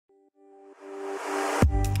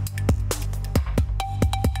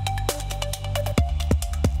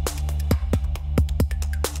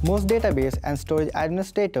Most database and storage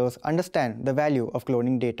administrators understand the value of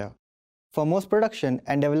cloning data. For most production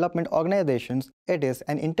and development organizations, it is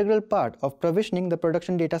an integral part of provisioning the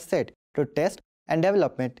production data set to test and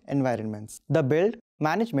development environments. The build,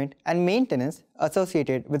 management, and maintenance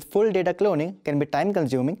associated with full data cloning can be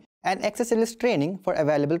time-consuming and excessively straining for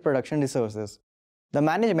available production resources. The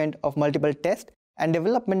management of multiple test and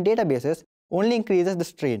development databases only increases the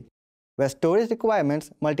strain, where storage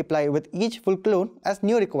requirements multiply with each full clone as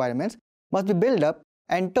new requirements must be built up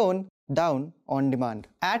and toned down on demand.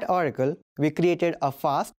 At Oracle, we created a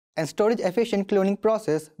fast and storage-efficient cloning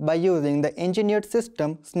process by using the engineered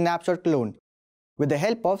system Snapshot clone with the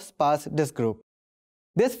help of sparse disk group.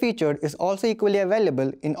 This feature is also equally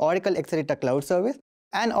available in Oracle Exadata Cloud Service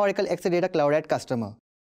and Oracle Exadata Cloud at Customer.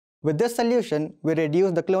 With this solution, we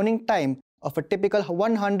reduce the cloning time of a typical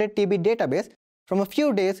 100 TB database from a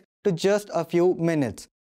few days to just a few minutes,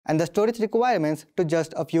 and the storage requirements to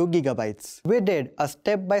just a few gigabytes. We did a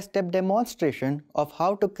step-by-step demonstration of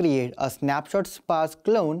how to create a snapshot sparse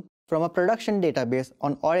clone from a production database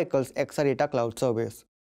on Oracle's Exadata Cloud Service.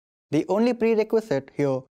 The only prerequisite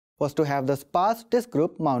here was to have the sparse disk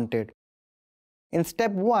group mounted. In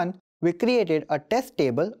step 1, we created a test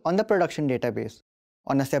table on the production database.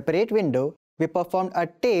 On a separate window, we performed a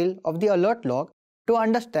tail of the alert log to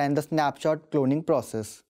understand the snapshot cloning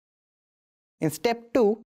process. In step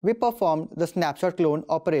 2, we performed the snapshot clone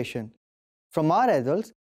operation. From our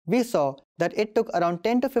results, we saw that it took around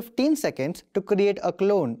 10 to 15 seconds to create a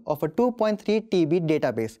clone of a 2.3 TB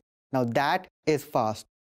database. Now that is fast.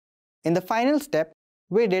 In the final step,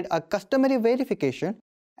 we did a customary verification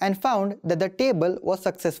and found that the table was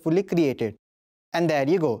successfully created. And there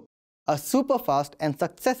you go, a super fast and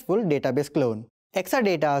successful database clone.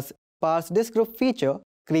 Exadata's sparse disk group feature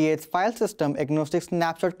creates file system agnostic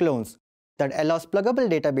snapshot clones that allows pluggable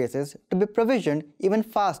databases to be provisioned even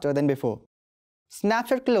faster than before.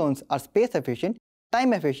 Snapshot clones are space efficient,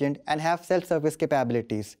 time efficient, and have self-service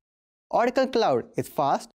capabilities. Oracle Cloud is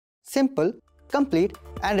fast, simple, complete,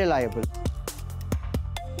 and reliable.